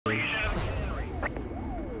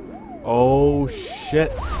Oh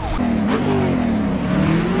shit.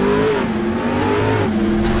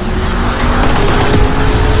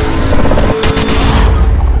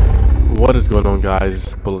 What is going on,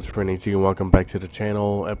 guys? Bullets for NHG and welcome back to the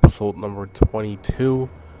channel. Episode number 22.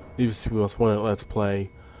 Leave us most wanted let's play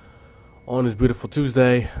on this beautiful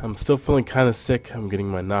Tuesday. I'm still feeling kind of sick. I'm getting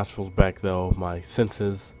my nostrils back though, my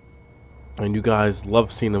senses. And you guys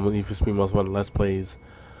love seeing them Leave us most wanted let's plays.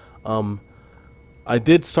 I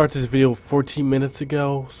did start this video 14 minutes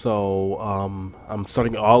ago, so I'm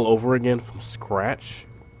starting all over again from scratch.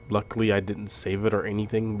 Luckily I didn't save it or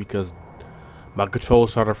anything because my controller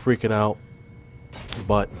started freaking out.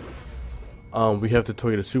 But we have the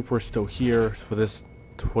Toyota Supra still here for this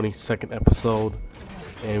 22nd episode,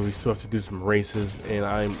 and we still have to do some races, and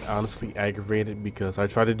I'm honestly aggravated because I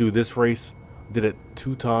tried to do this race, did it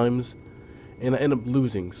 2 times, and I ended up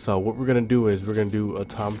losing. So what we're gonna do is we're gonna do a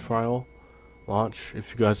time trial launch.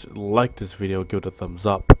 If you guys like this video, give it a thumbs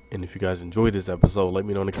up, and if you guys enjoyed this episode, let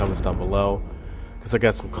me know in the comments down below, because I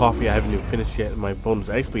got some coffee I haven't even finished yet, and my phone is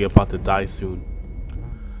actually about to die soon.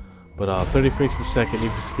 But 30 frames per second,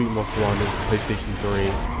 Need for Speed Most Wanted, PlayStation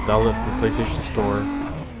 3, download from PlayStation Store.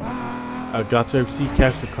 Elgato HD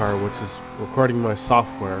capture card, which is recording my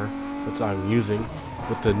software, which I'm using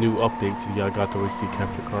with the new update to the Elgato HD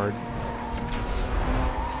capture card.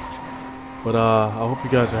 But I hope you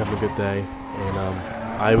guys are having a good day, and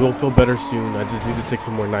I will feel better soon. I just need to take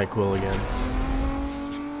some more NyQuil again.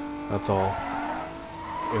 That's all.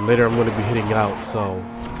 And later I'm going to be hitting out, so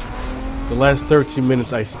the last 13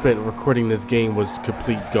 minutes I spent recording this game was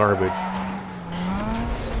complete garbage.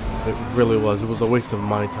 It really was. It was a waste of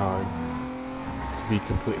my time, to be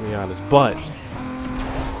completely honest. But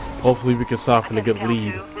hopefully we can soften a good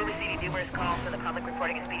lead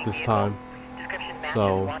this time.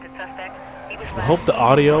 So I hope the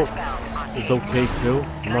audio is okay too.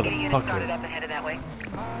 Motherfucker.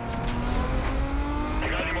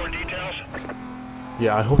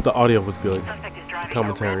 Yeah, I hope the audio was good. The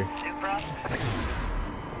commentary.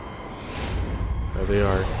 There they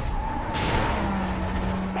are.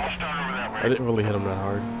 I didn't really hit him that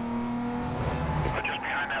hard.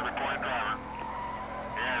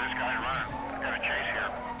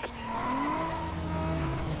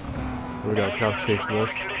 We got a cop chasing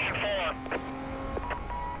us.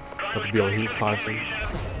 About to be on heat 5 soon.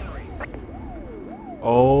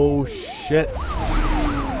 Oh shit.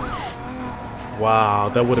 Wow,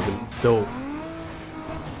 that would have been dope.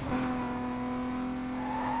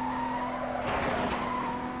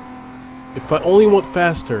 If I only went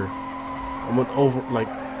faster, I went over, like,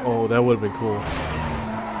 oh, that would have been cool.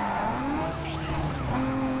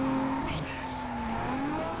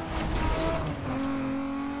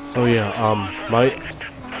 So yeah,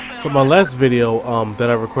 my last video that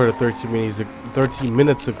I recorded 13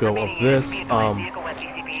 minutes ago of this,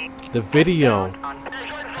 the video,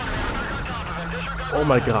 oh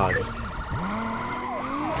my god.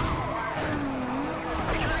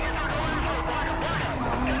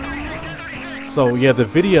 So yeah, the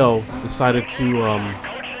video decided to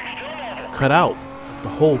cut out the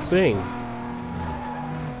whole thing,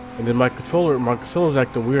 and then my controller's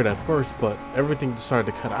acting weird at first, but everything decided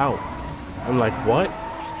to cut out. I'm like, what?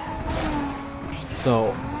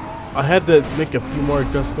 So I had to make a few more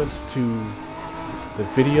adjustments to the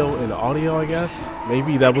video and the audio, I guess.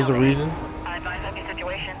 Maybe that was the reason,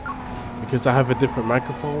 because I have a different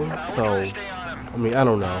microphone. So I mean, I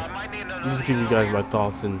don't know. I'm just giving you guys my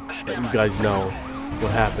thoughts and letting you guys know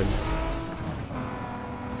what happened.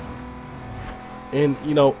 And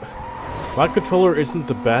you know, my controller isn't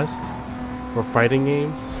the best for fighting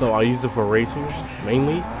games, so I use it for racing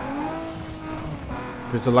mainly,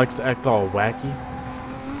 because it likes to act all wacky.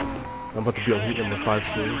 I'm about to be on heat number 5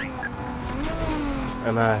 soon,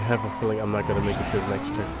 and I have a feeling I'm not gonna make it to the next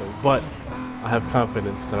checkpoint, but I have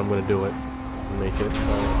confidence that I'm gonna do it and make it.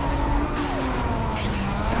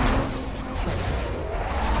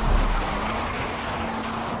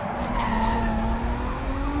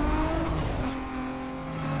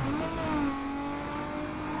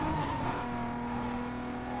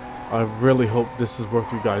 So I really hope this is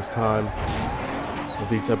worth you guys' time with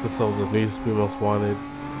these episodes of Need for Speed Most Wanted.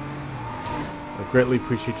 I greatly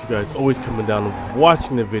appreciate you guys always coming down and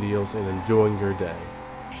watching the videos and enjoying your day.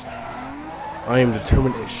 I am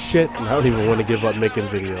determined as shit, and I don't even want to give up making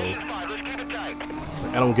videos.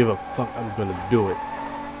 Like, I don't give a fuck, I'm gonna do it.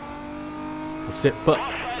 I said fuck.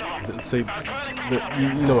 Say,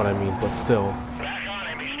 you know what I mean, but still.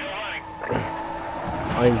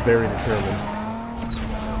 I am very determined.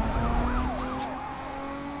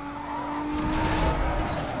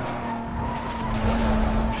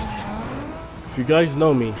 If you guys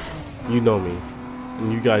know me, You know me,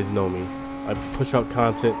 and you guys know me. I push out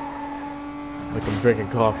content like I'm drinking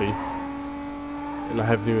coffee, and I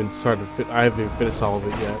haven't even I haven't even finished all of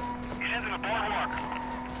it yet. He's into the boardwalk.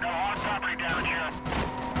 No on property damage here.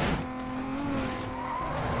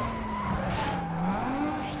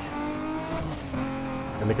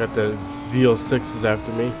 And they got the Z06s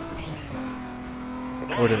after me,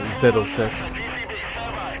 or the Z06.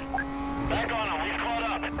 Back on him. We've caught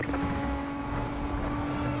up.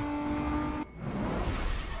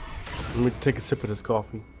 Let me take a sip of this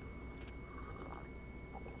coffee.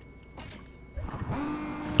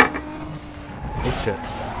 Oh shit.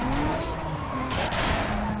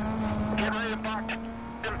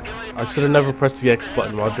 I should have never pressed the X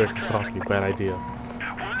button while drinking coffee. Bad idea.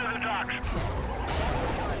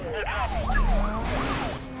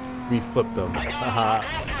 We flipped them. Haha.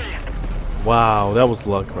 Wow, that was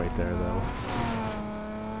luck right there though.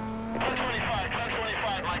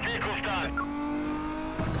 1025, my vehicle's done.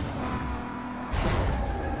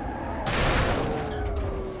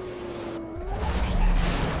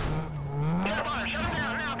 Get him on, shut him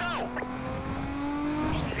down, now go!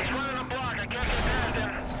 He's running a block, I can't get past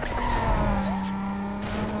him.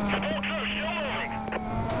 The whole crew still moving.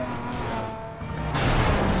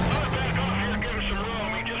 I'm gonna back off here, give him some room.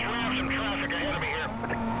 He just rammed some traffic ahead of me here.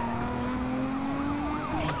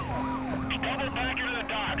 Doubled back into the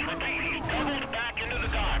docks. Repeat, he's doubled back into the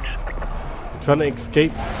docks. I'm trying to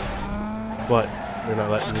escape, but they're not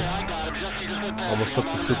letting me. Almost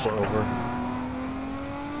flipped the super over.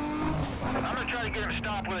 I'm gonna try to get him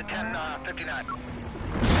stopped with a 1059.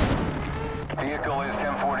 Vehicle is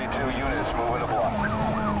 1042 units moving the block.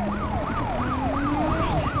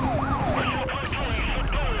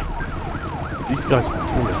 These guys are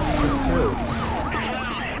doing it too.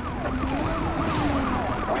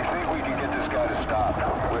 We think we can get this guy to stop.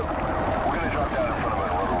 We're gonna drop down in front of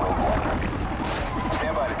him and run a roadblock.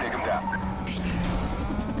 Stand by to take him down.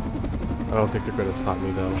 I don't think they're gonna stop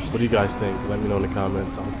me though. What do you guys think? Let me know in the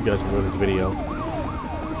comments. I hope you guys enjoyed this video.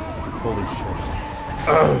 Holy shit.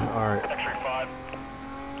 Alright.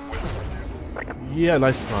 Yeah,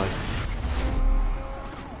 nice try.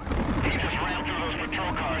 He just ran through those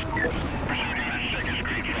patrol cars.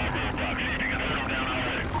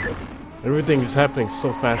 Everything is happening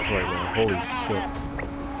so fast right now. Holy shit.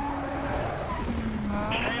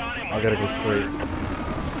 I gotta go straight.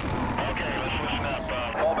 Okay, let's listen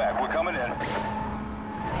up. Fall back, we're coming in.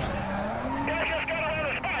 Guys just got around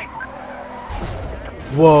the spike.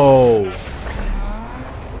 Whoa.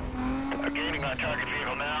 Gaining on target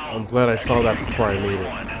vehicle now. I'm glad I saw that before I made it.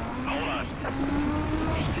 Hold on.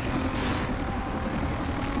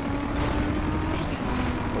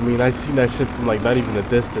 I mean, I seen that shit from like not even a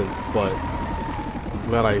distance, but I'm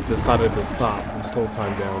glad I decided to stop and slow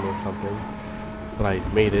time down or something. But I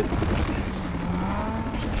made it.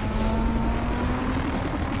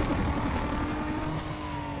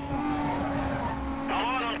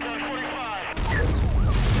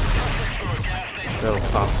 That'll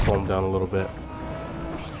stop, slow him down a little bit.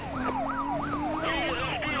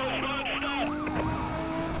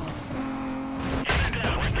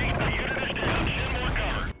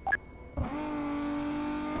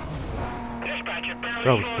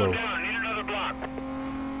 That was close.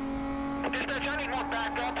 Dispatch, I need more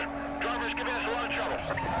backup. Driver's giving us a lot of trouble.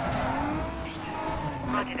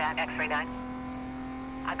 Roger that, X-ray 9.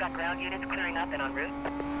 I've got ground units clearing up and en route.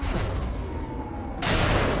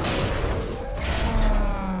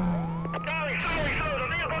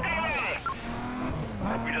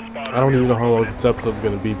 I don't even know how long this episode's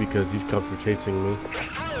gonna be because these cops are chasing me.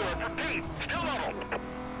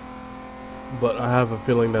 But I have a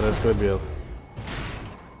feeling that it's gonna be a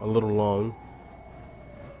little long.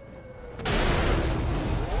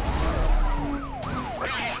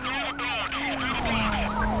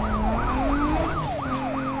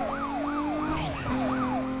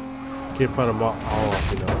 Can't find them all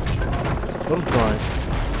off, you know. But I'm trying.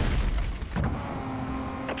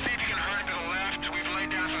 See if you can hurry to the left. We've laid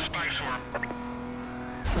down some spikes for him.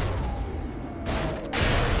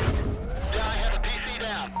 Yeah, I have a PC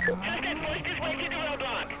down. Suspect pushed his way to the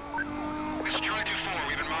roadblock. This is Charlie 2-4.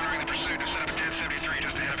 We've been monitoring the pursuit to set up a 1073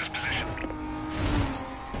 just ahead of his position.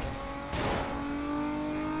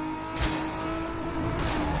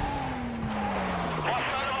 Lost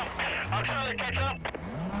sight of him. I'm trying to catch up.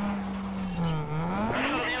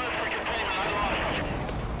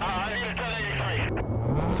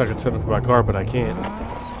 Wish I could set up for my car, but I can't.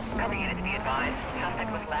 Cover unit to be advised.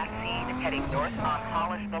 Suspect was last seen heading north on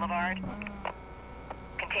Hollis Boulevard.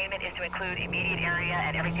 Containment is to include immediate area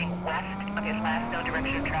and everything west of his last known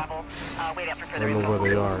direction of travel. Wait out for I further don't know info. where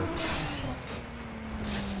they are.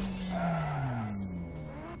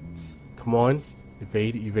 Come on.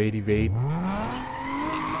 Evade, evade, evade. Dispatch,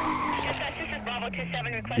 this is Bravo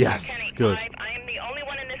 27 requesting Yes, County good. 5. I am the only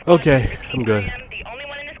one in this Okay, quadrant. I'm good. I am the only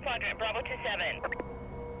one in this quadrant, Bravo 27.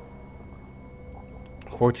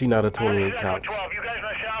 14 out of 28 counts. 12, you guys in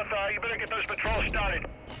the south, you better get those patrols started.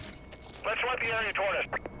 Let's sweep the area toward us.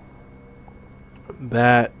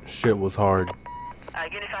 That shit was hard.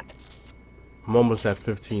 Units on. I'm almost at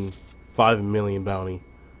 5 million bounty.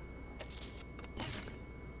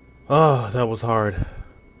 Oh, that was hard.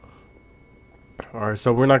 Alright,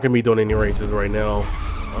 so we're not going to be doing any races right now.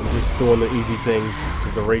 I'm just doing the easy things,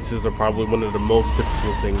 because the races are probably one of the most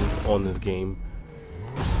difficult things on this game.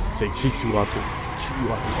 They cheat you out the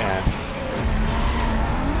ass.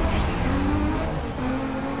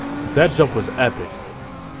 That jump was epic.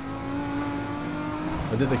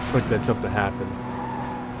 I didn't expect that jump to happen.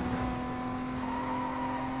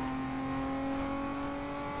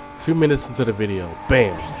 Two minutes into the video,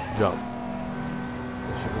 bam, jump.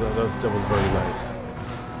 That was very nice.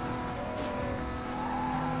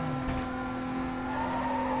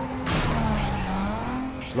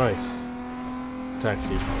 Nice.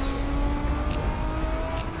 Taxi.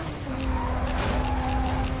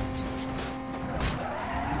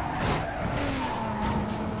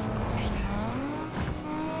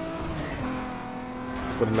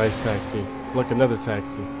 What a nice taxi. Look, another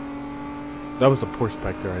taxi. That was a Porsche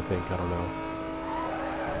back there, I think. I don't know.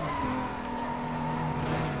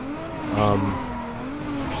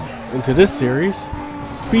 Into this series,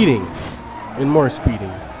 speeding and more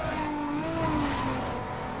speeding.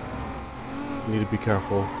 You need to be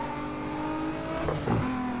careful.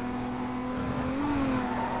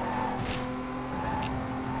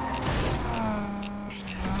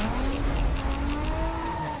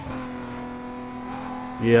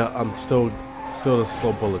 Yeah, I'm still a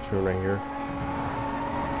slow bullet train right here.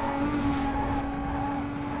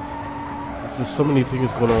 There's just so many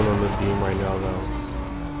things going on this game right now, though.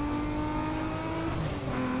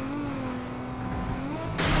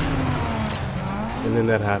 And then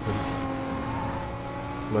that happens.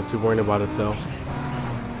 I'm not too worried about it, though.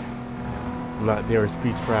 I'm not near a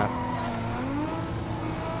speed trap.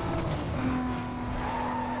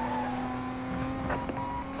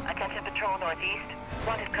 Attention Patrol Northeast.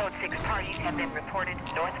 Wanted code 6 parties have been reported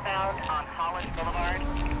northbound on Hollis Boulevard.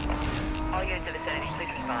 All units in the vicinity, please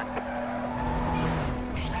respond.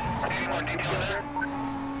 Any more details there?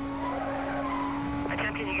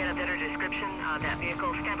 Attempting to get a better description on that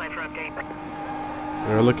vehicle. Stand by for update.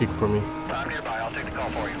 They're looking for me. I'm nearby. I'll take the call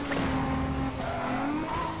for you.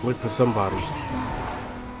 Look for somebody.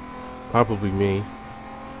 Probably me.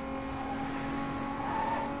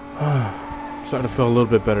 I'm starting to feel a little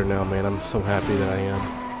bit better now, man. I'm so happy that I am.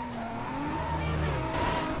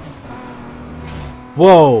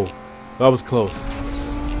 Whoa! That was close.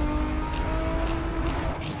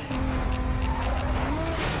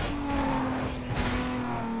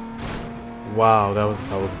 Wow, that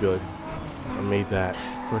was good. I made that.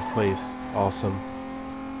 First place. Awesome.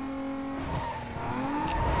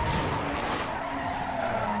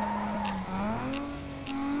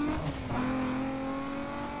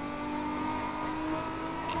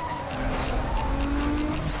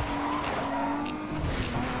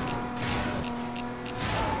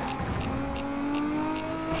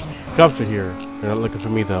 Cops are here. They're not looking for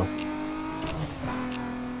me, though.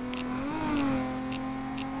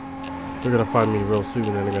 They're gonna find me real soon,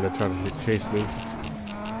 and they're gonna try to chase me.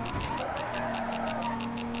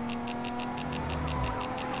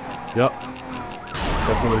 Yup.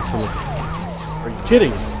 Definitely someone. Are you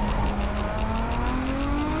kidding?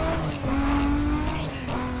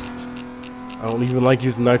 I don't even like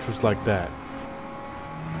using nitrous like that.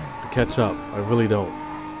 To catch up. I really don't.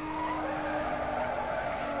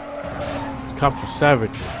 These cops are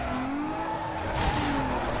savages.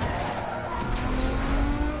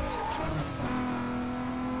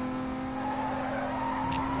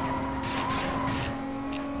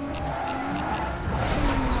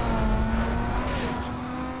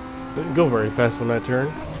 Didn't go very fast on that turn.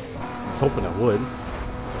 I was hoping I would.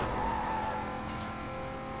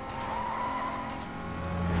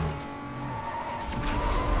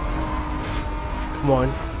 Come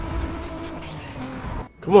on.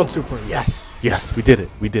 Come on, Super. Yes. Yes, we did it.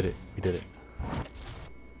 We did it. We did it.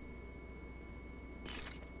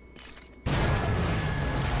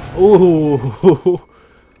 Ooh.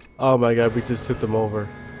 Oh my god, we just tipped them over.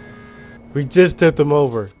 We just tipped them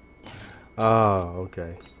over. Oh,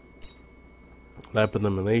 okay. Lap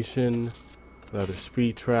elimination. Another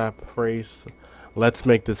speed trap race. Let's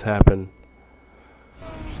make this happen.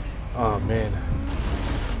 Oh man.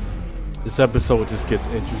 This episode just gets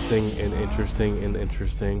interesting and interesting and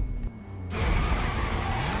interesting.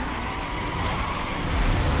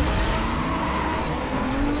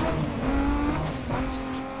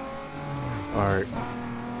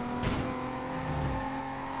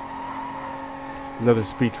 Another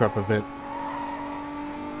speed trap event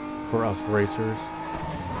for us racers.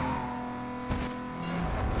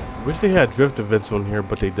 Wish they had drift events on here,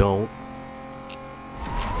 but they don't.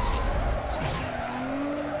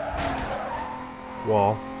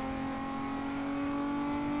 Wall.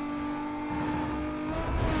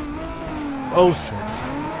 Oh shit.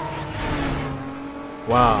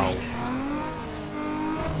 Wow.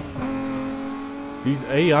 These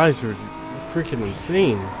AIs are freaking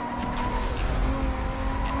insane.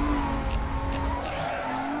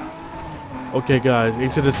 Okay guys,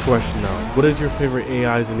 answer this question now. What is your favorite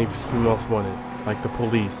AIs in Need for Speed Most Wanted? Like the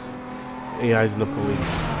police. AIs in the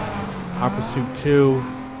police. Hot Pursuit 2.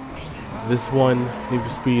 This one, Need for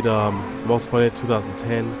Speed Most Wanted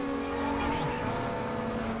 2010.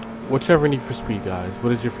 Whichever Need for Speed guys.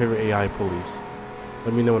 What is your favorite AI police?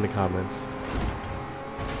 Let me know in the comments.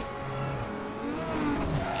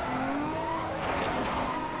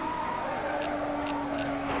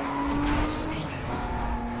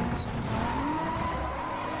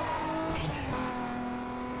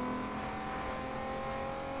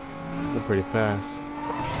 Pretty fast.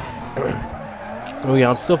 Oh yeah,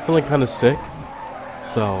 I'm still feeling kind of sick,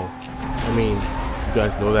 so I mean, you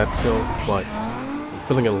guys know that still, but I'm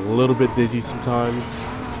feeling a little bit dizzy sometimes.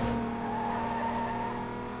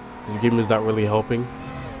 This game is not really helping.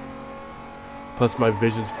 Plus my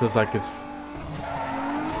vision feels like it's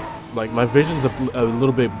like my vision's a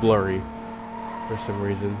little bit blurry for some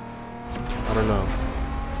reason. I don't know.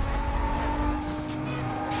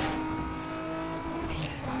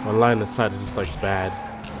 My line of sight is just like bad.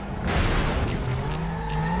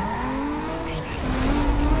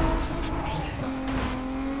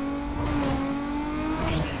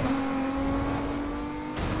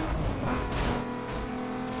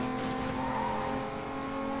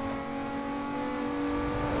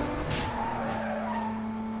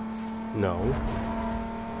 No.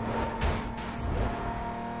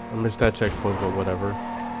 I missed that checkpoint, but whatever.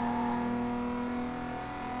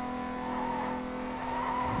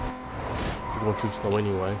 Going too slow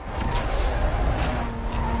anyway.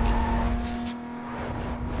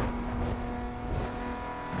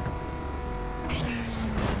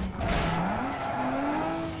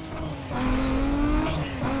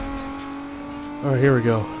 Alright, here we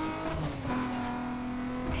go.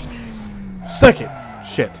 Second!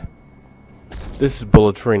 Shit. This is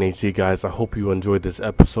Bullet Train HD, guys. I hope you enjoyed this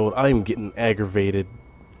episode. I am getting aggravated.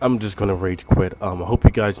 I'm just gonna rage quit. I hope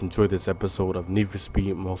you guys enjoyed this episode of Need for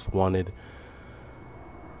Speed Most Wanted.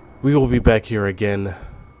 We will be back here again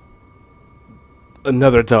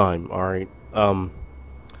another time, alright?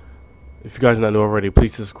 If you guys not know already,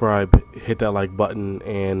 please subscribe, hit that like button,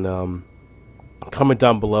 and comment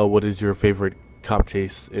down below what is your favorite cop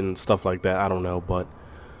chase and stuff like that. I don't know, but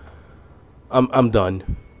I'm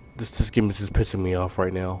done. This game is just pissing me off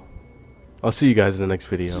right now. I'll see you guys in the next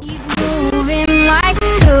video. Moving like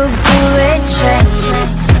a bullet train.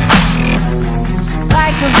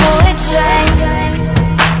 Like a bullet train.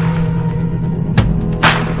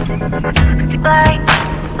 Like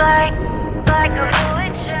a bullet